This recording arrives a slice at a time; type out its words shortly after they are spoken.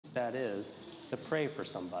that is to pray for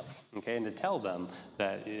somebody, okay, and to tell them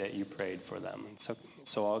that you prayed for them. And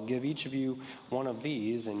so I'll give each of you one of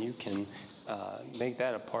these, and you can make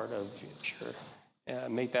that a part of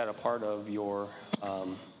make that a part of your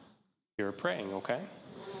praying, okay?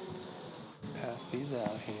 Pass these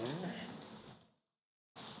out here.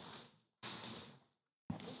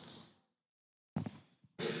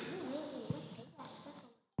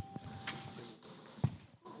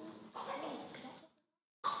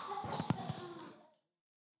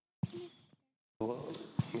 Well,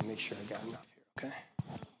 let me make sure I got enough here, okay?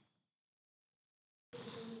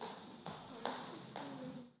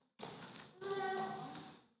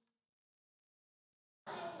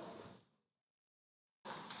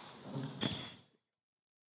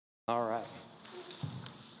 All right.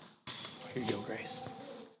 Here you go, Grace.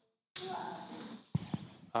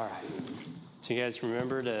 All right. So you guys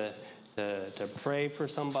remember to pray for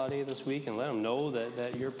somebody this week and let them know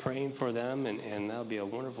that you're praying for them, and that'll be a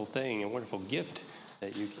wonderful thing, a wonderful gift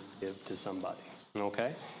that you can give to somebody,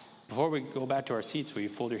 okay? Before we go back to our seats, will you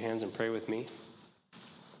fold your hands and pray with me?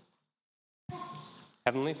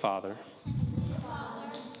 Heavenly Father,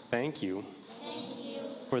 thank you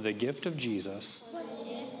for the gift of Jesus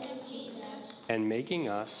and making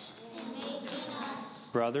us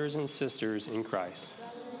brothers and sisters in Christ.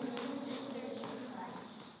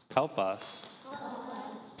 Help us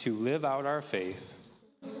to live out our faith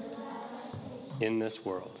in this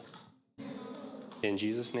world. In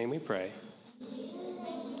Jesus' name we pray.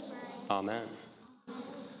 Amen.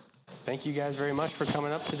 Thank you guys very much for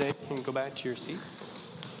coming up today. You can go back to your seats.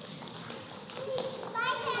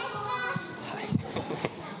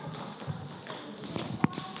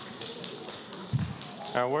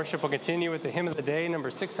 Our worship will continue with the hymn of the day,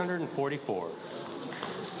 number 644.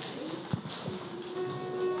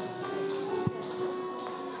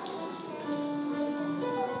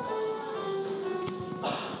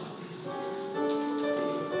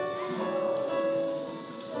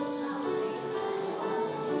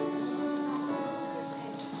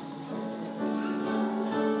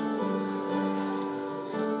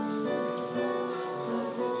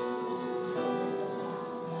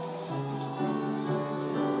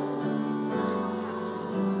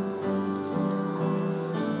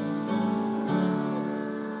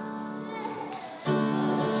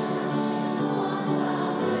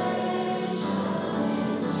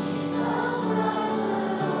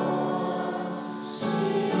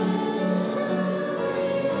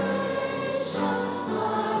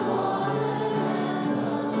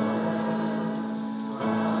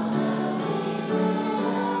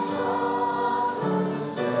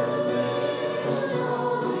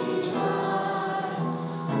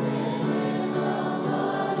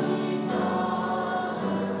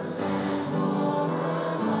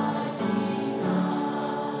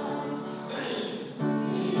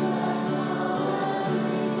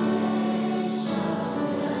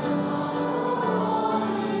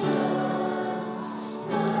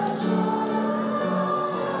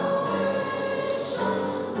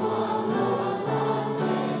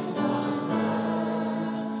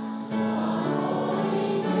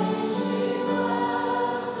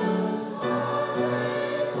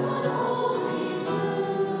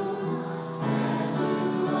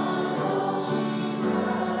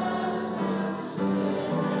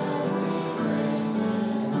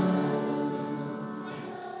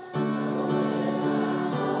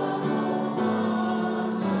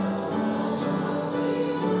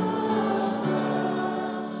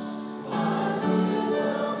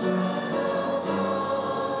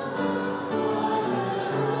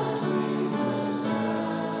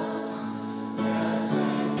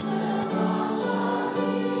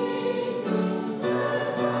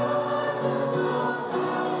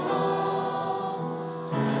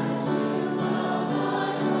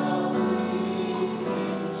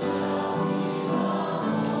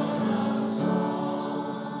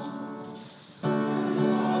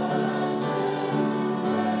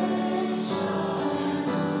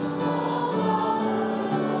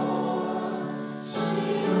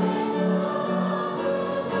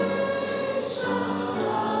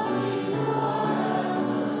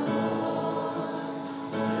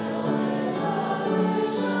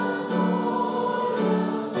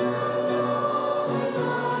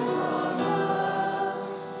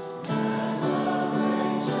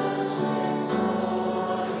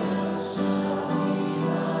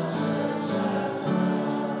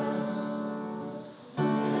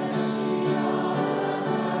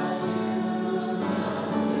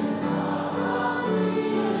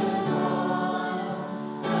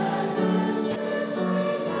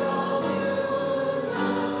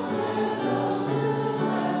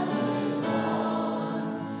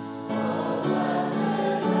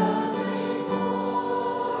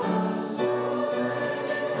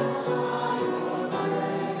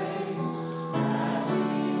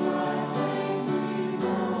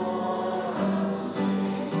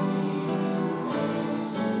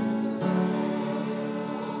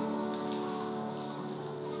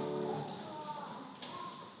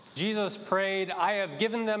 Jesus prayed, "I have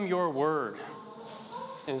given them your word."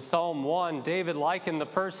 In Psalm 1, David likened the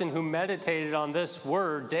person who meditated on this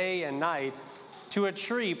word day and night to a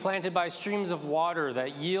tree planted by streams of water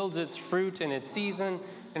that yields its fruit in its season,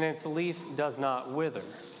 and its leaf does not wither.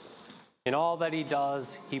 In all that he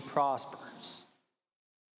does, he prospers.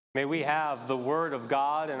 May we have the word of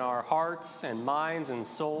God in our hearts and minds and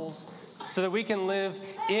souls so that we can live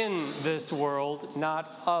in this world,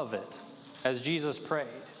 not of it, as Jesus prayed,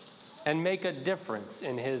 and make a difference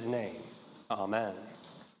in his name. Amen.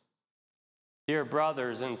 Dear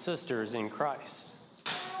brothers and sisters in Christ,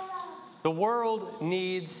 the world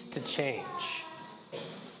needs to change.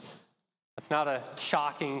 That's not a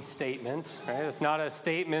shocking statement, right? It's not a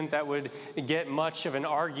statement that would get much of an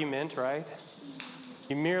argument, right?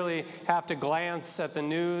 You merely have to glance at the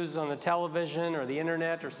news on the television or the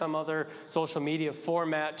internet or some other social media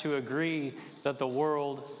format to agree that the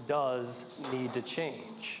world does need to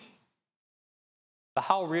change. But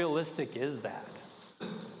how realistic is that?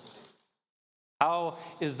 How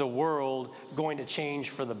is the world going to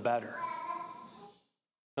change for the better?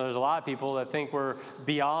 There's a lot of people that think we're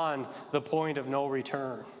beyond the point of no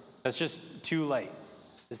return. That's just too late.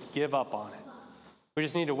 Just give up on it. We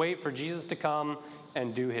just need to wait for Jesus to come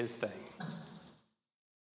and do his thing.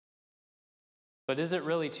 But is it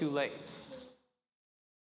really too late?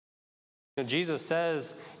 Jesus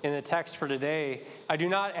says in the text for today, "I do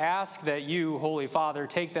not ask that you, Holy Father,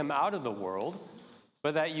 take them out of the world,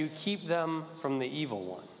 but that you keep them from the evil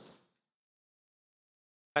one."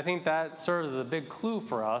 I think that serves as a big clue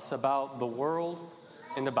for us about the world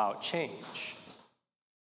and about change.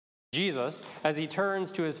 Jesus, as he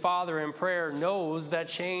turns to his Father in prayer, knows that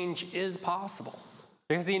change is possible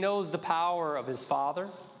because he knows the power of his Father,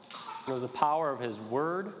 knows the power of his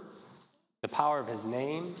word, the power of his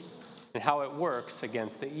name, and how it works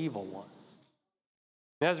against the evil one.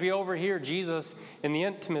 And as we overhear Jesus in the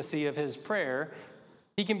intimacy of his prayer,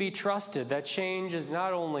 he can be trusted that change is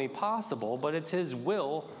not only possible, but it's his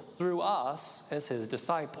will through us as his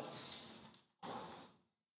disciples.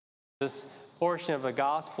 This portion of the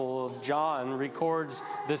Gospel of John records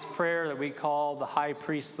this prayer that we call the high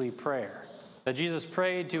priestly prayer, that Jesus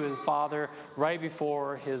prayed to his Father right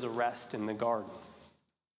before his arrest in the garden.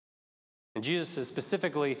 And Jesus is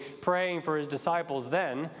specifically praying for his disciples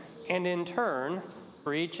then, and in turn,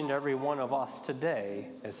 for each and every one of us today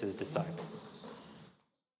as his disciples.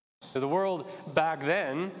 The world back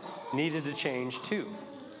then needed to change too.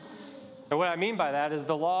 And what I mean by that is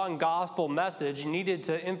the law and gospel message needed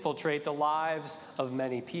to infiltrate the lives of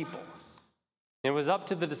many people. It was up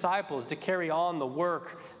to the disciples to carry on the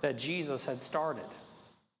work that Jesus had started.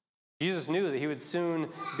 Jesus knew that he would soon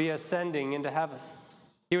be ascending into heaven.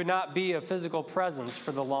 He would not be a physical presence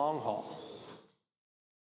for the long haul.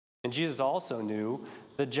 And Jesus also knew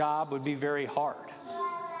the job would be very hard.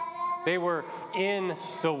 They were in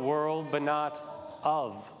the world, but not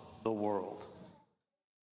of the world.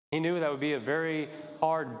 He knew that would be a very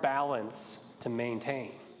hard balance to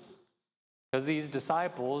maintain, because these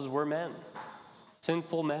disciples were men,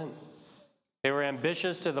 sinful men. They were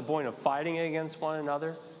ambitious to the point of fighting against one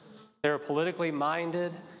another. They were politically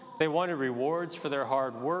minded. They wanted rewards for their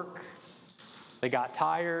hard work. They got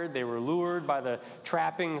tired. They were lured by the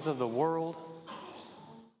trappings of the world.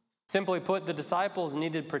 Simply put, the disciples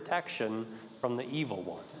needed protection from the evil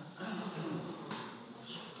one.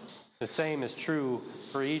 The same is true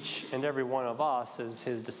for each and every one of us as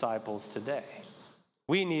his disciples today.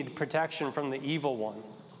 We need protection from the evil one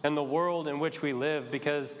and the world in which we live,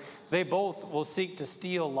 because they both will seek to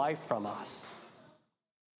steal life from us.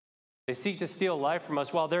 They seek to steal life from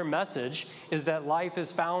us while their message is that life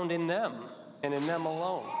is found in them and in them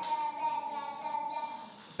alone.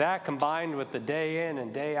 That, combined with the day in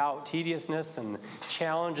and day out tediousness and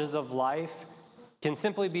challenges of life, can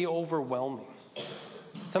simply be overwhelming.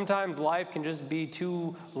 Sometimes life can just be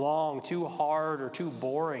too long, too hard, or too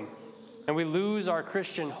boring, and we lose our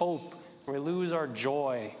Christian hope, and we lose our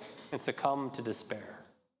joy, and succumb to despair.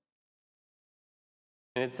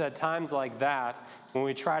 And it's at times like that when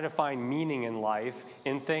we try to find meaning in life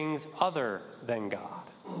in things other than God.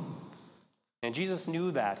 And Jesus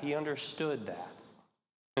knew that. He understood that.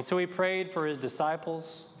 And so he prayed for his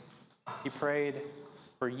disciples. He prayed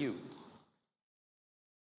for you.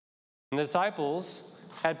 And the disciples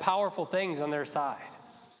had powerful things on their side.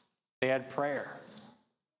 They had prayer.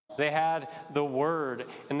 They had the Word,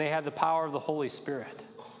 and they had the power of the Holy Spirit.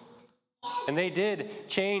 And they did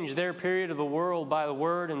change their period of the world by the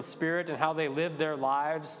Word and Spirit and how they lived their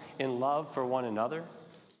lives in love for one another.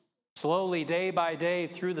 Slowly, day by day,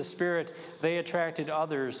 through the Spirit, they attracted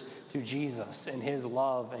others to Jesus and his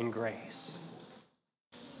love and grace.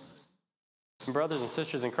 And brothers and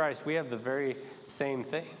sisters in Christ, we have the very same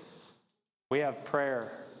things. We have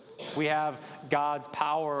prayer. We have God's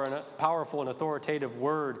power and powerful and authoritative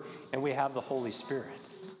word, and we have the Holy Spirit.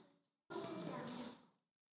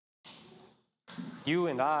 You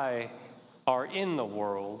and I are in the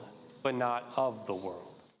world, but not of the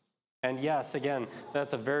world. And yes, again,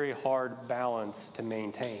 that's a very hard balance to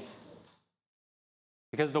maintain.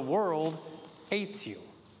 Because the world hates you.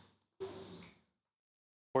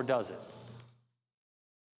 Or does it?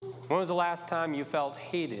 When was the last time you felt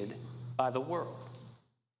hated by the world?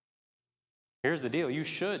 Here's the deal. You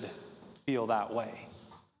should feel that way.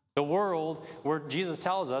 The world, where Jesus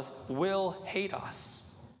tells us, will hate us.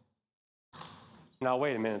 Now,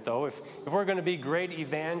 wait a minute, though. If we're going to be great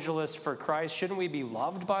evangelists for Christ, shouldn't we be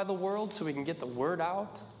loved by the world so we can get the word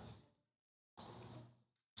out?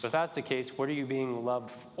 If that's the case, what are you being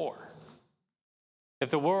loved for?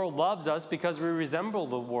 If the world loves us because we resemble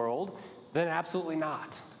the world, then absolutely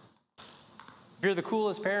not. If you're the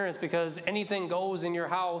coolest parents because anything goes in your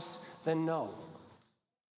house, then no.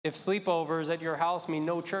 If sleepovers at your house mean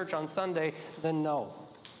no church on Sunday, then no.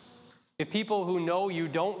 If people who know you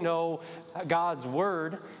don't know God's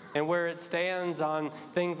word and where it stands on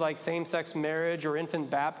things like same-sex marriage or infant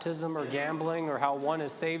baptism or gambling or how one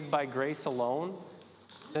is saved by grace alone,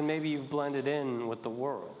 then maybe you've blended in with the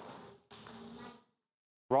world.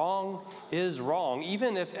 Wrong is wrong,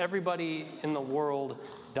 even if everybody in the world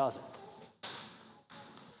doesn't.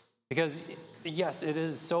 Because, yes, it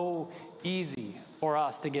is so easy for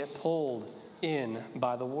us to get pulled in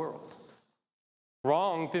by the world.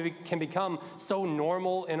 Wrong can become so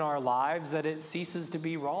normal in our lives that it ceases to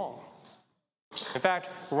be wrong. In fact,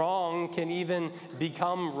 wrong can even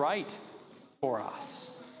become right for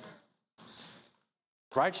us.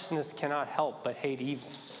 Righteousness cannot help but hate evil.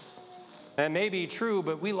 That may be true,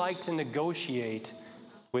 but we like to negotiate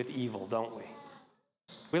with evil, don't we?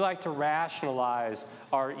 We like to rationalize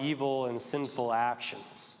our evil and sinful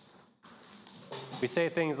actions. We say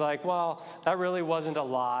things like, well, that really wasn't a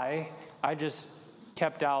lie. I just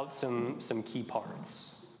kept out some key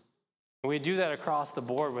parts. And we do that across the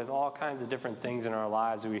board with all kinds of different things in our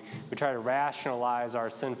lives. We try to rationalize our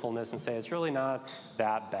sinfulness and say it's really not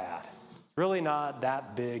that bad. It's really not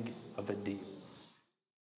that big of a deal.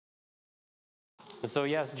 And so,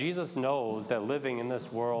 yes, Jesus knows that living in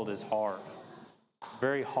this world is hard,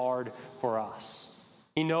 very hard for us.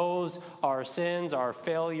 He knows our sins, our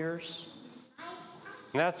failures.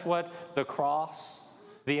 And that's what the cross,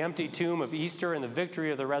 the empty tomb of Easter, and the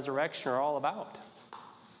victory of the resurrection are all about.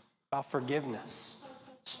 About forgiveness,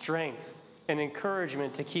 strength, and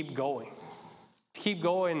encouragement to keep going. To keep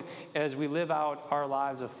going as we live out our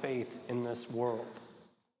lives of faith in this world.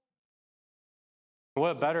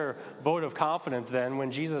 What a better vote of confidence then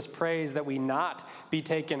when Jesus prays that we not be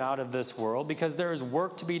taken out of this world, because there is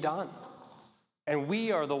work to be done. And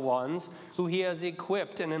we are the ones who he has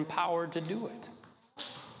equipped and empowered to do it.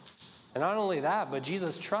 And not only that, but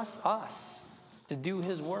Jesus trusts us to do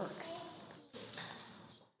his work.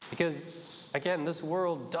 Because, again, this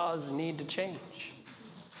world does need to change.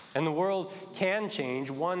 And the world can change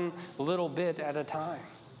one little bit at a time.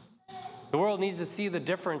 The world needs to see the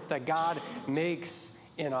difference that God makes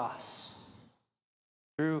in us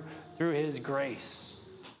through his grace,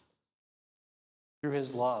 through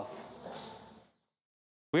his love.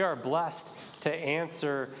 We are blessed to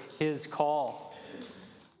answer his call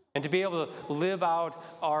and to be able to live out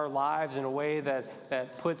our lives in a way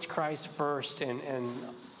that puts Christ first and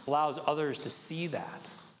allows others to see that.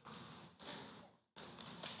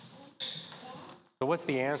 So what's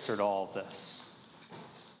the answer to all of this?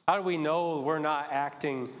 How do we know we're not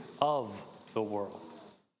acting of the world?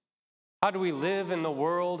 How do we live in the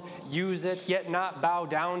world, use it, yet not bow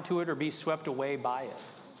down to it or be swept away by it?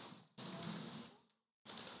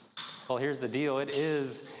 Well, here's the deal. It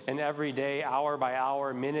is an everyday, hour by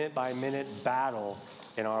hour, minute by minute battle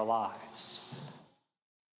in our lives.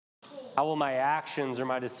 How will my actions or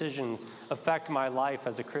my decisions affect my life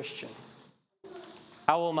as a Christian?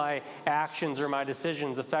 How will my actions or my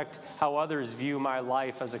decisions affect how others view my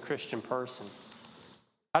life as a Christian person?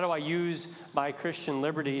 How do I use my Christian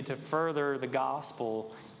liberty to further the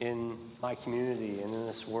gospel in my community and in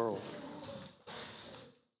this world?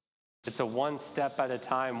 It's a one step at a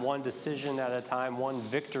time, one decision at a time, one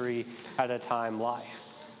victory at a time life.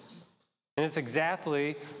 And it's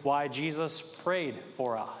exactly why Jesus prayed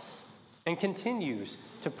for us and continues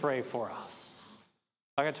to pray for us.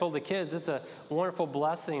 Like I told the kids, it's a wonderful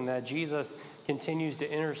blessing that Jesus continues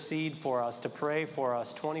to intercede for us, to pray for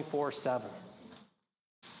us 24/7.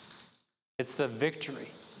 It's the victory.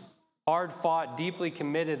 hard-fought, deeply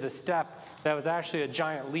committed, the step that was actually a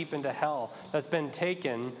giant leap into hell that's been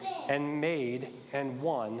taken and made and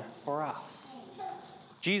won for us.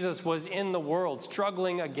 Jesus was in the world,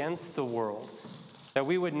 struggling against the world, that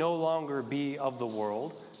we would no longer be of the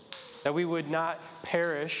world, that we would not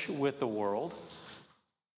perish with the world.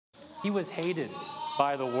 He was hated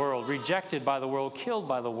by the world, rejected by the world, killed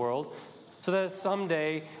by the world, so that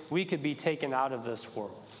someday we could be taken out of this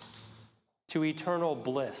world to eternal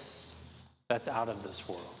bliss that's out of this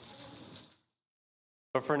world.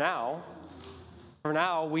 But for now,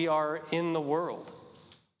 we are in the world.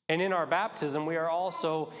 And in our baptism, we are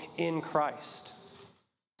also in Christ,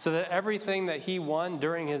 so that everything that he won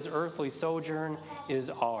during his earthly sojourn is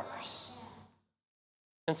ours.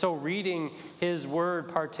 And so reading his word,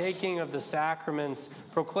 partaking of the sacraments,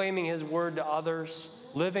 proclaiming his word to others,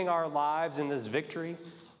 living our lives in this victory,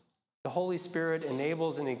 the Holy Spirit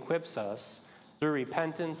enables and equips us through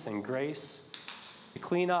repentance and grace to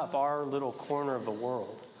clean up our little corner of the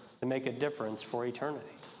world, to make a difference for eternity.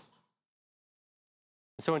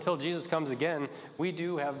 So until Jesus comes again, we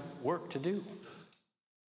do have work to do.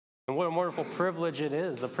 And what a wonderful privilege it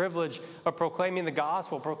is, the privilege of proclaiming the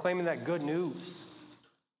gospel, proclaiming that good news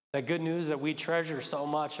that we treasure so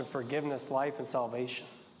much of forgiveness, life, and salvation.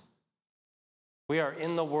 We are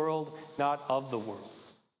in the world, not of the world.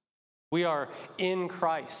 We are in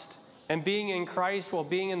Christ. And being in Christ while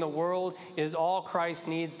being in the world is all Christ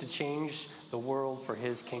needs to change the world for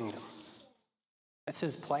his kingdom. That's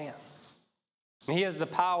his plan. And he has the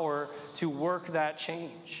power to work that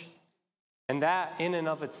change. And that, in and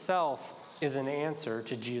of itself, is an answer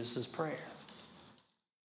to Jesus' prayer.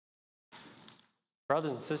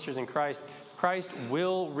 Brothers and sisters in Christ, Christ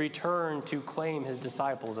will return to claim his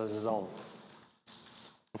disciples as his own.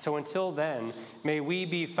 And so until then, may we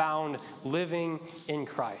be found living in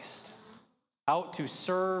Christ, out to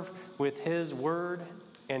serve with his word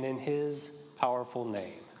and in his powerful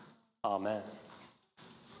name. Amen.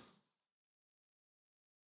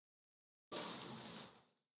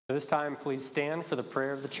 At this time, please stand for the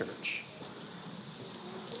prayer of the church.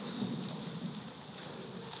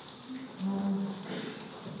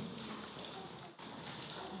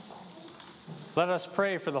 Let us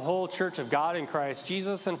pray for the whole church of God in Christ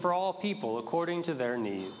Jesus and for all people according to their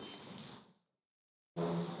needs.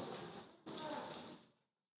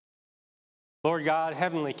 Lord God,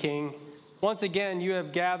 Heavenly King, once again you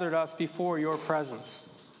have gathered us before your presence.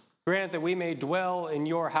 Grant that we may dwell in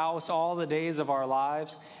your house all the days of our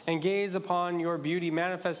lives and gaze upon your beauty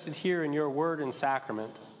manifested here in your word and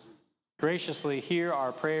sacrament. Graciously hear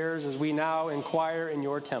our prayers as we now inquire in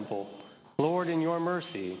your temple. Lord, in your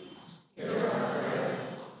mercy.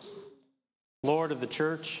 Lord of the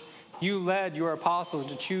church, you led your apostles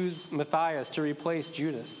to choose Matthias to replace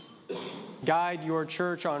Judas. Guide your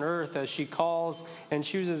church on earth as she calls and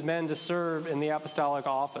chooses men to serve in the apostolic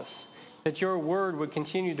office, that your word would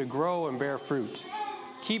continue to grow and bear fruit.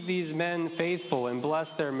 Keep these men faithful and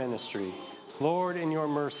bless their ministry. Lord, in your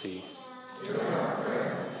mercy.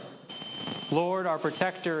 Lord, our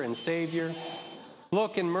protector and Savior,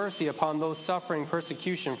 look in mercy upon those suffering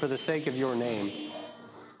persecution for the sake of your name.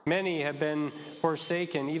 Many have been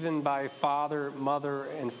forsaken even by father, mother,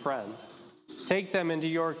 and friend. Take them into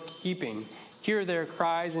your keeping. Hear their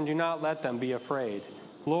cries and do not let them be afraid.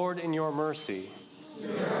 Lord, in your mercy.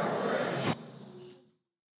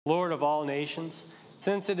 Lord of all nations,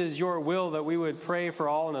 since it is your will that we would pray for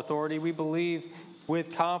all in authority, we believe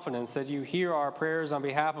with confidence that you hear our prayers on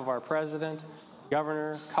behalf of our president,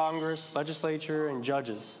 governor, Congress, legislature, and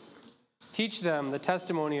judges. Teach them the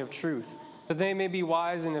testimony of truth, that they may be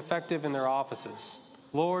wise and effective in their offices.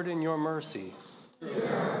 Lord, in your mercy.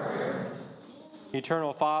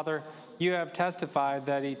 Eternal Father, you have testified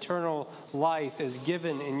that eternal life is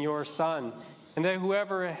given in your Son, and that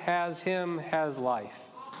whoever has him has life.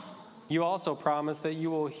 You also promise that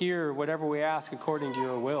you will hear whatever we ask according to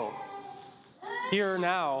your will. Hear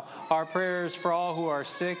now our prayers for all who are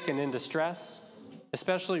sick and in distress,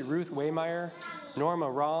 especially Ruth Waymeyer, Norma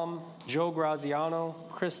Rahm, Joe Graziano,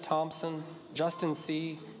 Chris Thompson, Justin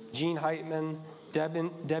C., Jean Heitman,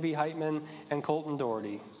 Debbie Heitman, and Colton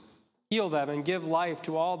Doherty. Heal them and give life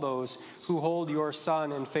to all those who hold your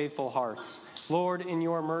Son in faithful hearts. Lord, in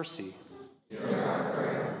your mercy.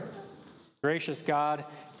 Gracious God,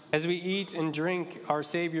 as we eat and drink our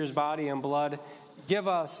Savior's body and blood, give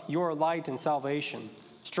us your light and salvation,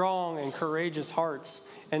 strong and courageous hearts,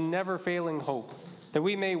 and never-failing hope, that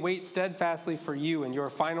we may wait steadfastly for you and your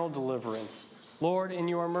final deliverance. Lord, in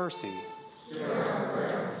your mercy.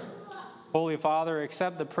 Holy Father,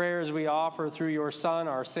 accept the prayers we offer through your Son,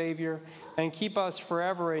 our Savior, and keep us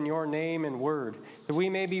forever in your name and word, that we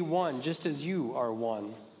may be one just as you are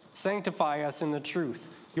one. Sanctify us in the truth.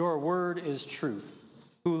 Your word is truth,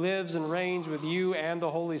 who lives and reigns with you and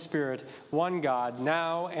the Holy Spirit, one God,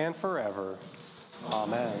 now and forever.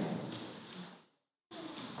 Amen.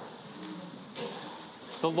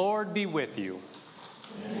 The Lord be with you.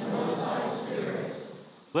 And with thy spirit.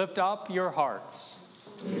 Lift up your hearts.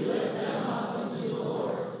 We lift them up unto the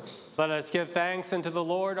Lord. Let us give thanks unto the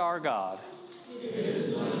Lord our God. It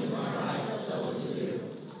is meet and right so to do.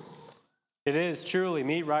 It is truly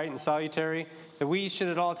meet, right, and salutary that we should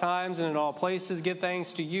at all times and in all places give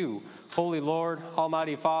thanks to you, Holy Lord,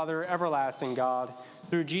 Almighty Father, everlasting God,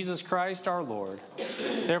 through Jesus Christ our Lord.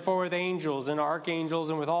 Therefore, with angels and archangels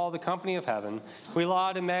and with all the company of heaven, we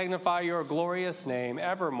laud and magnify your glorious name,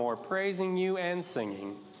 evermore praising you and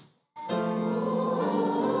singing.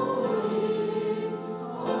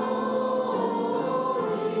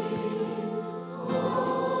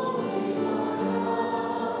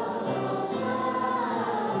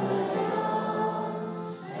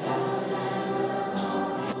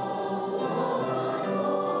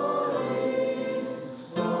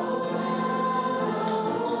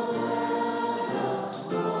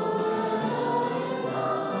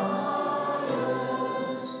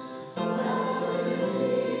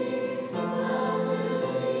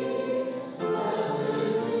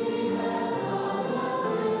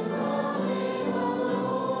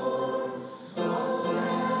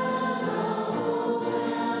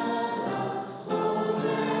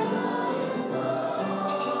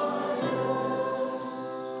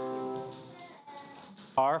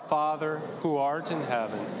 Our Father, who art in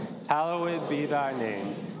heaven, hallowed be thy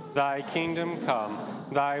name. Thy kingdom come,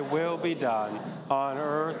 thy will be done, on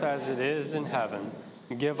earth as it is in heaven.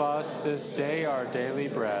 Give us this day our daily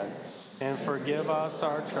bread, and forgive us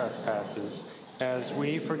our trespasses, as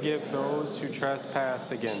we forgive those who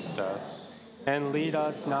trespass against us. And lead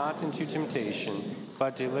us not into temptation,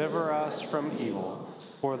 but deliver us from evil.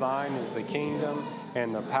 For thine is the kingdom,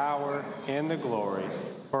 and the power, and the glory,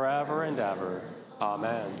 forever and ever.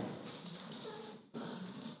 Amen.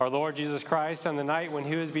 Our Lord Jesus Christ, on the night when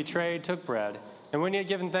he was betrayed, took bread, and when he had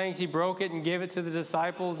given thanks, he broke it and gave it to the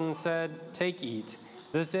disciples and said, "Take, eat.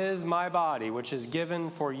 This is my body, which is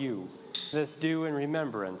given for you. This do in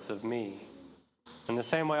remembrance of me." In the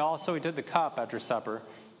same way also he took the cup after supper,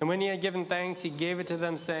 and when he had given thanks, he gave it to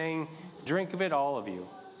them, saying, "Drink of it, all of you.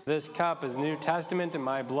 This cup is the New Testament in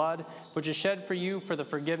my blood, which is shed for you for the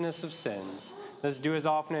forgiveness of sins. This do as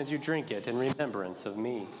often as you drink it in remembrance of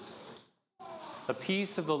me." The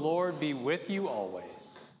peace of the Lord be with you always.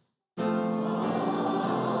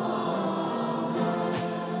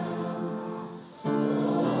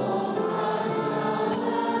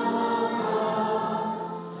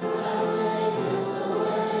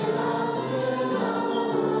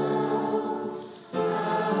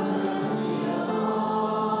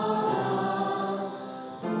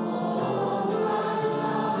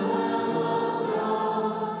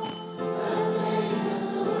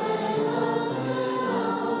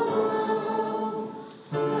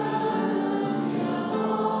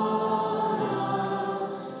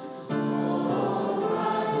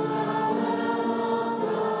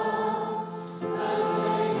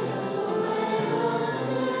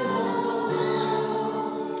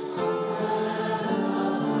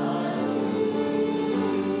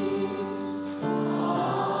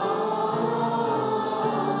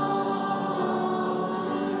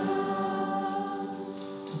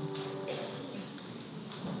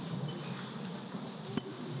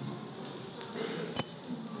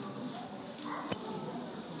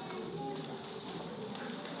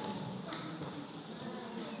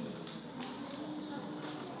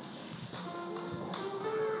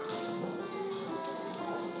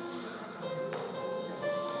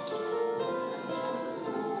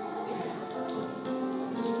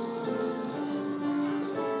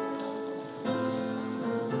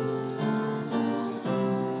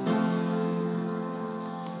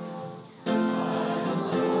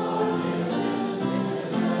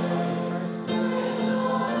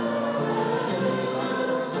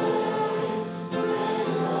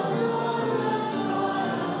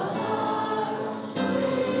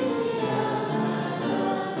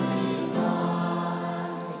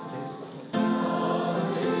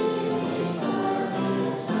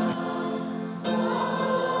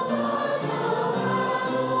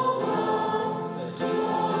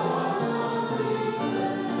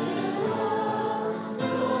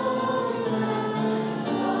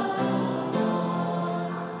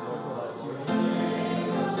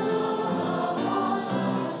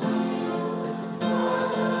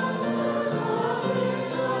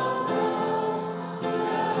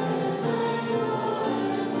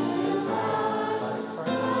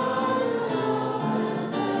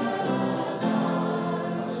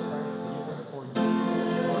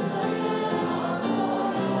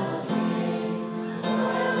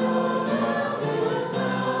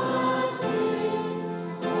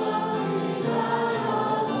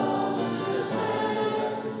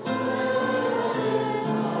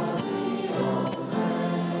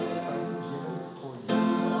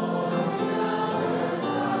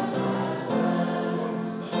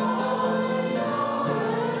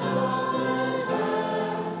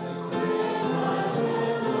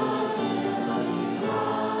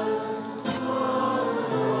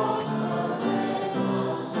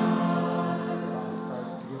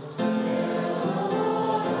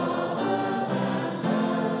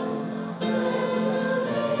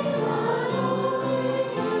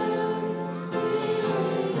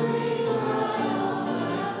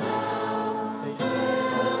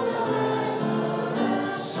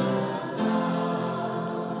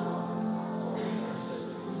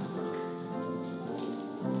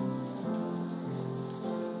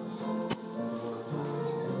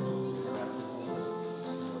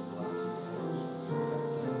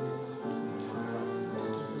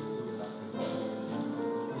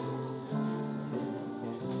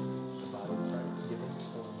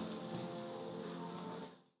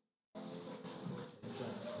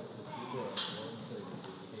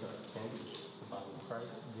 Christ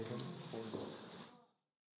given for you.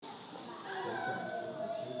 Take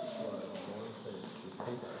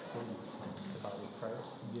from you the body of Christ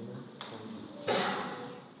given for you.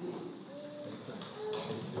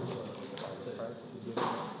 Take the blood of the body of Christ given for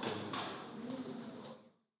you.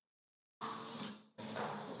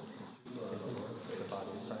 The body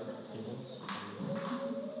of Christ given for you.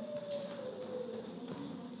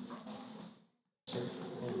 Take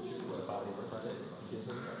the body of Christ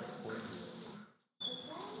given for you.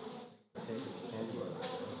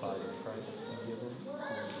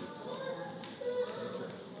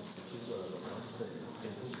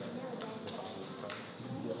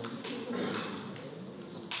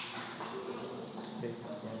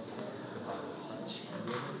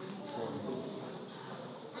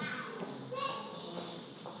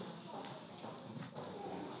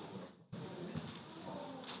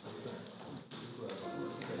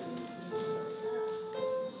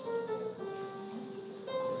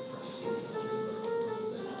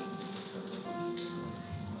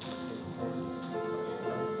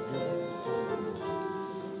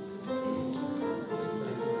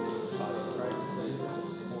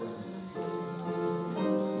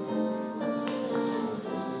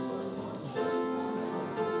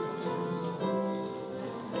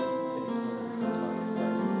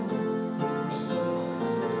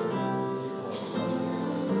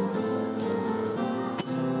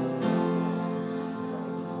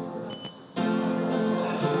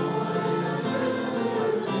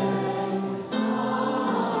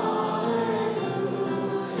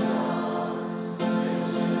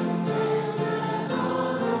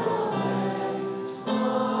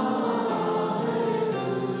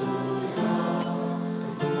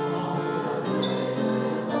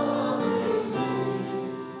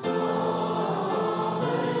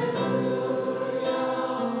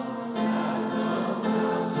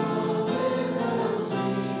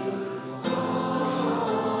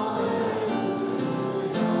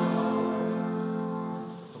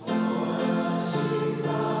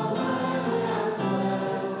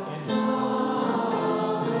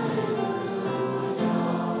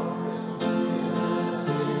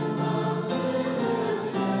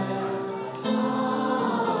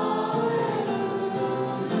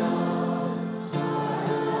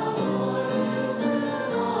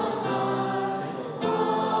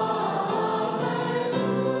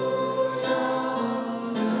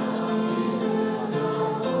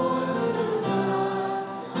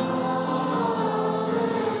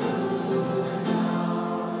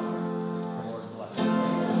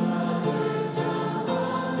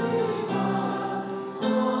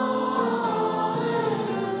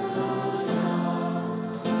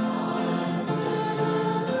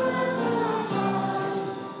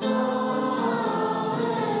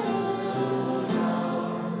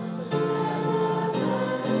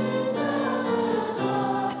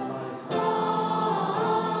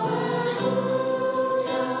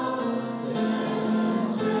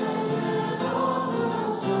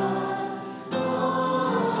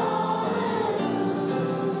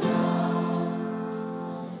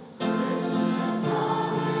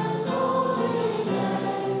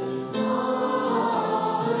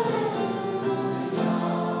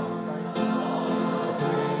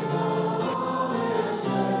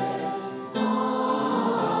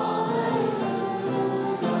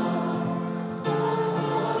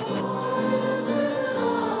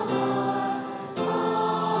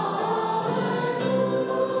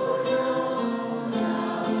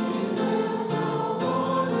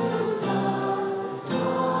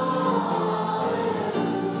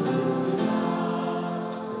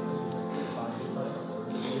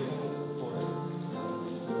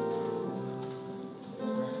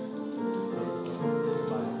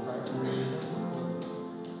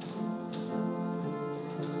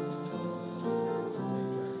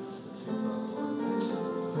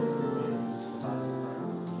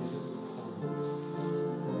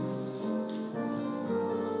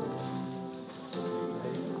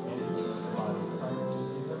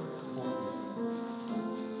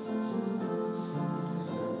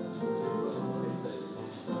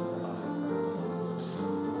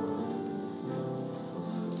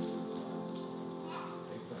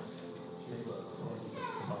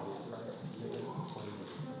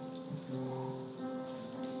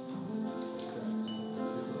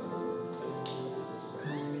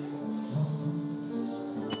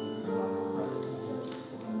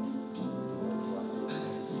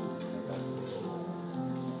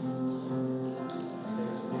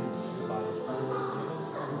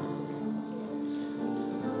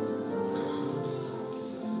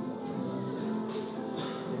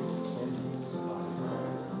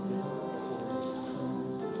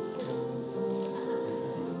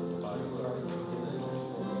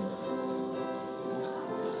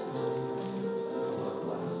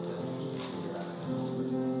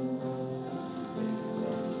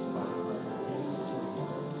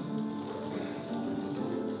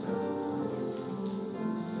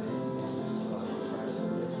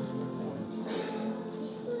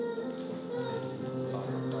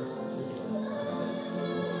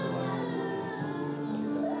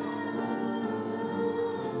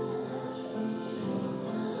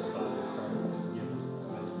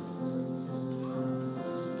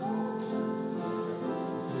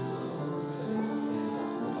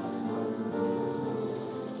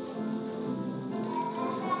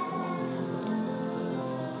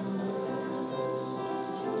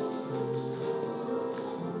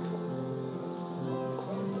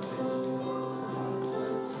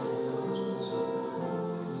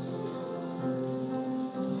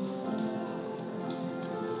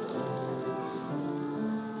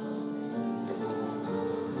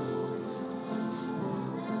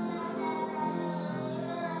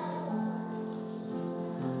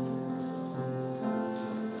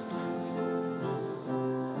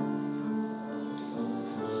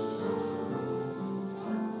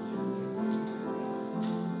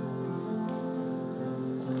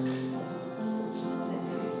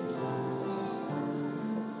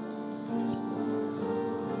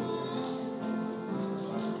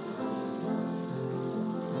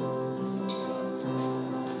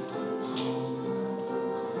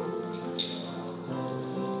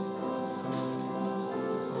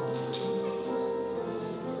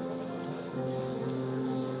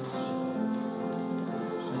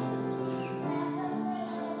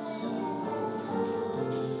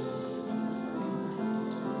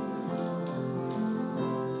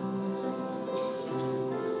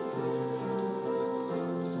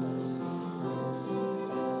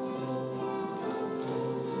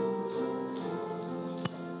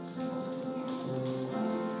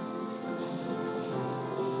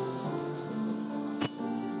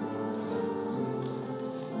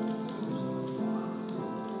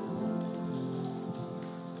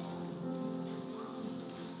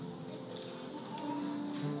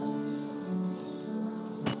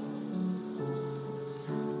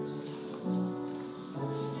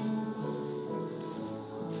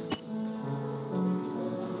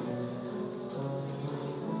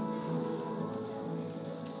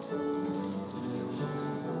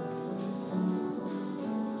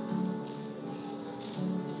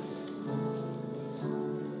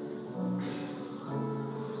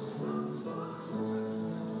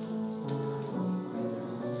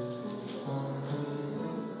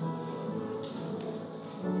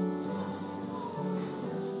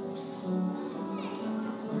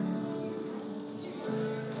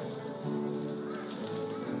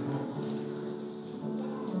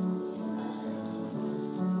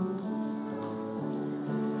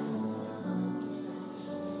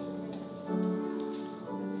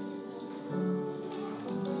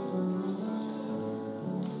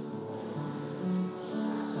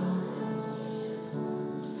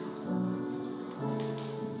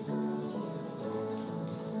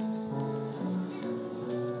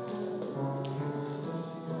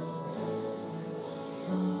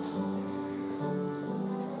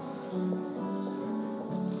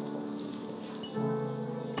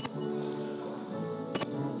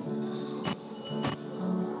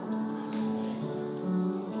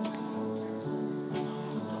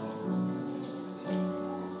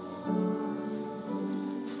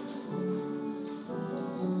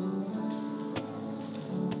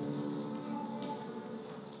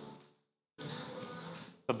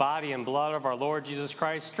 body and blood of our Lord Jesus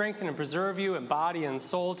Christ strengthen and preserve you in body and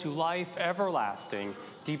soul to life everlasting.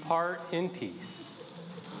 Depart in peace.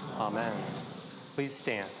 Amen. Please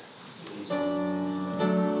stand.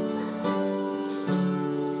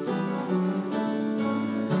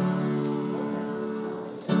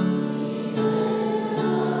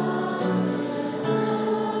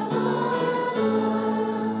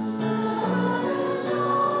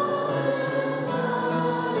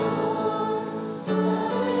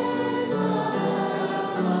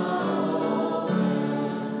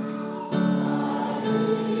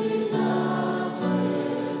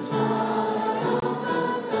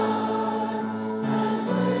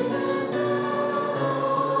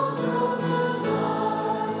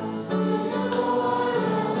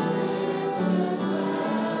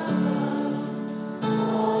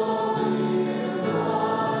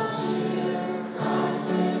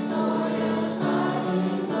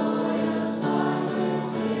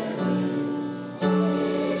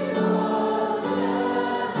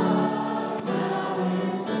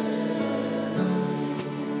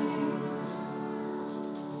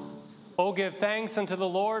 Oh, give thanks unto the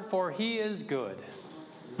Lord, for he is good.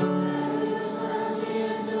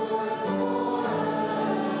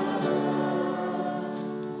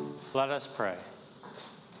 Let us pray.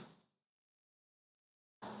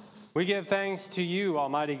 We give thanks to you,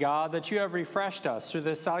 Almighty God, that you have refreshed us through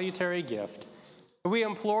this salutary gift. We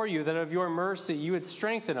implore you that of your mercy you would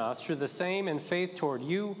strengthen us through the same in faith toward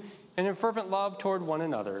you and in fervent love toward one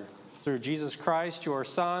another. Through Jesus Christ, your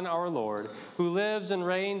Son, our Lord, who lives and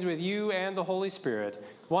reigns with you and the Holy Spirit,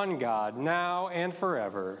 one God, now and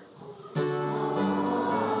forever. Amen.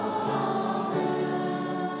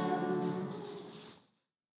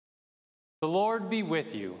 The Lord be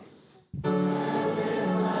with you.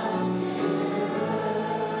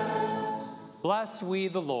 Bless we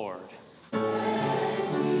the Lord.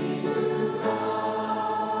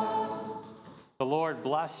 The Lord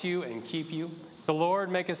bless you and keep you. The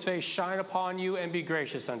Lord make his face shine upon you and be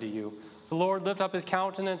gracious unto you. The Lord lift up his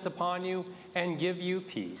countenance upon you and give you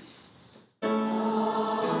peace. You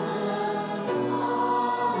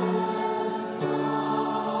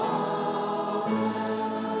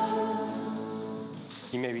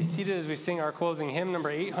may be seated as we sing our closing hymn, number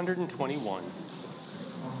 821.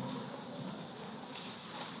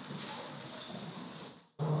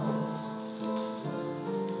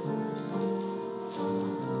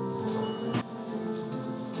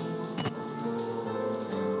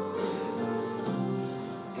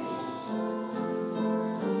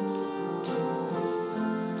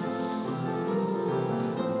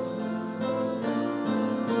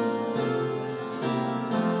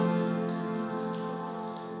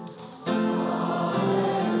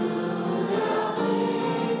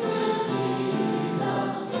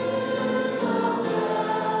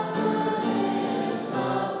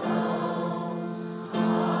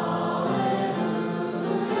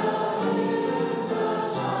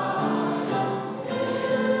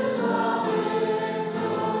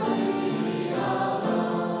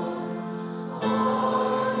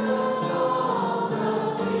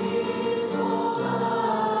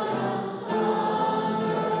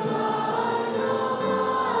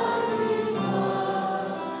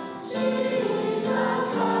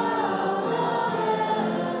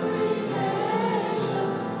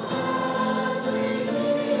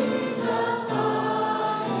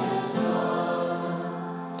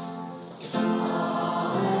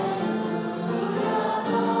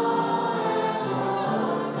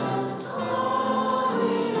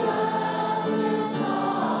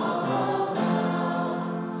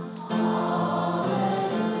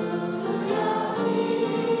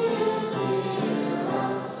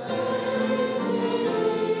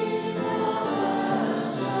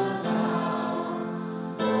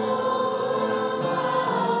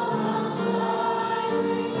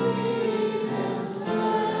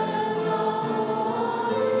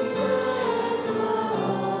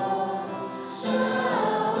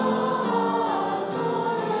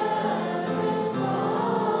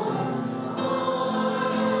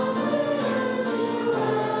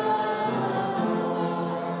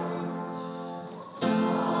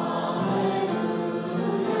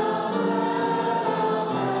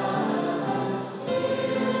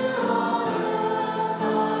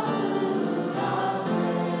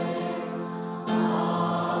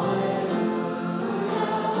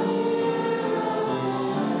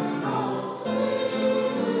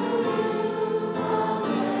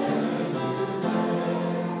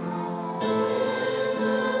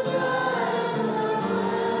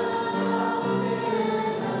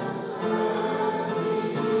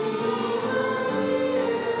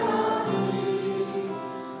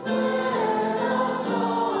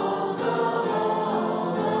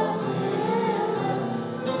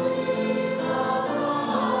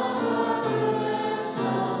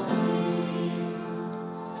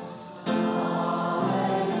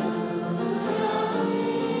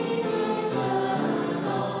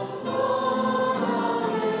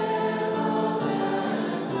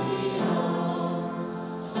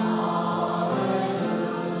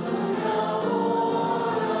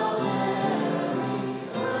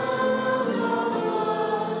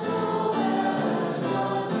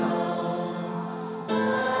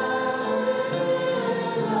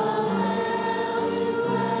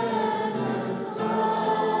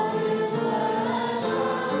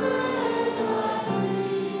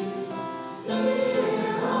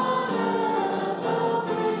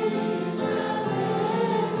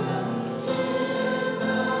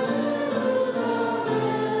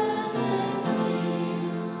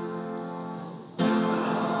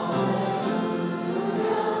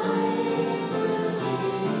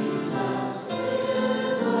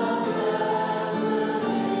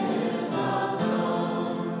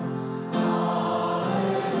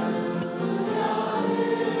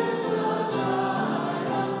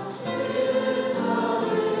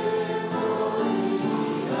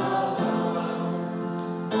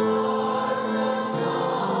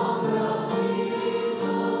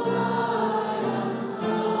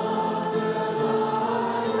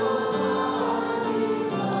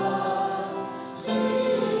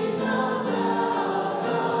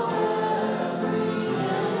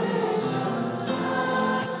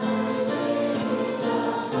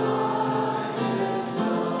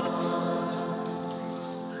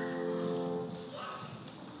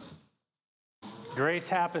 Grace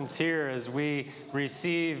happens here as we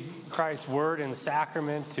receive Christ's word and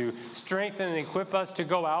sacrament to strengthen and equip us to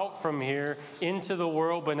go out from here into the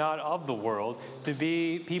world, but not of the world, to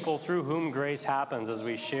be people through whom grace happens as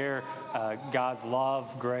we share God's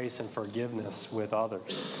love, grace, and forgiveness with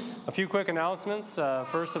others. A few quick announcements.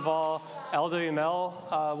 First of all,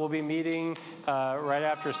 LWML will be meeting right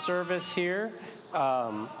after service here.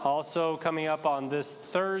 Also coming up on this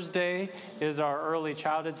Thursday is our Early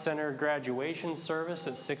Childhood Center graduation service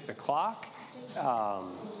at 6 o'clock.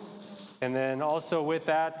 And then also with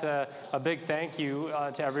that, a big thank you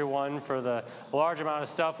to everyone for the large amount of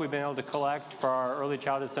stuff we've been able to collect for our Early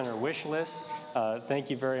Childhood Center wish list. Thank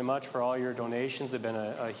you very much for all your donations. They've been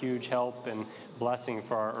a huge help and blessing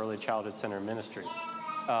for our Early Childhood Center ministry.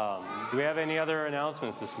 Do we have any other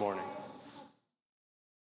announcements this morning?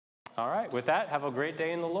 All right, with that, have a great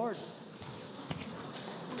day in the Lord.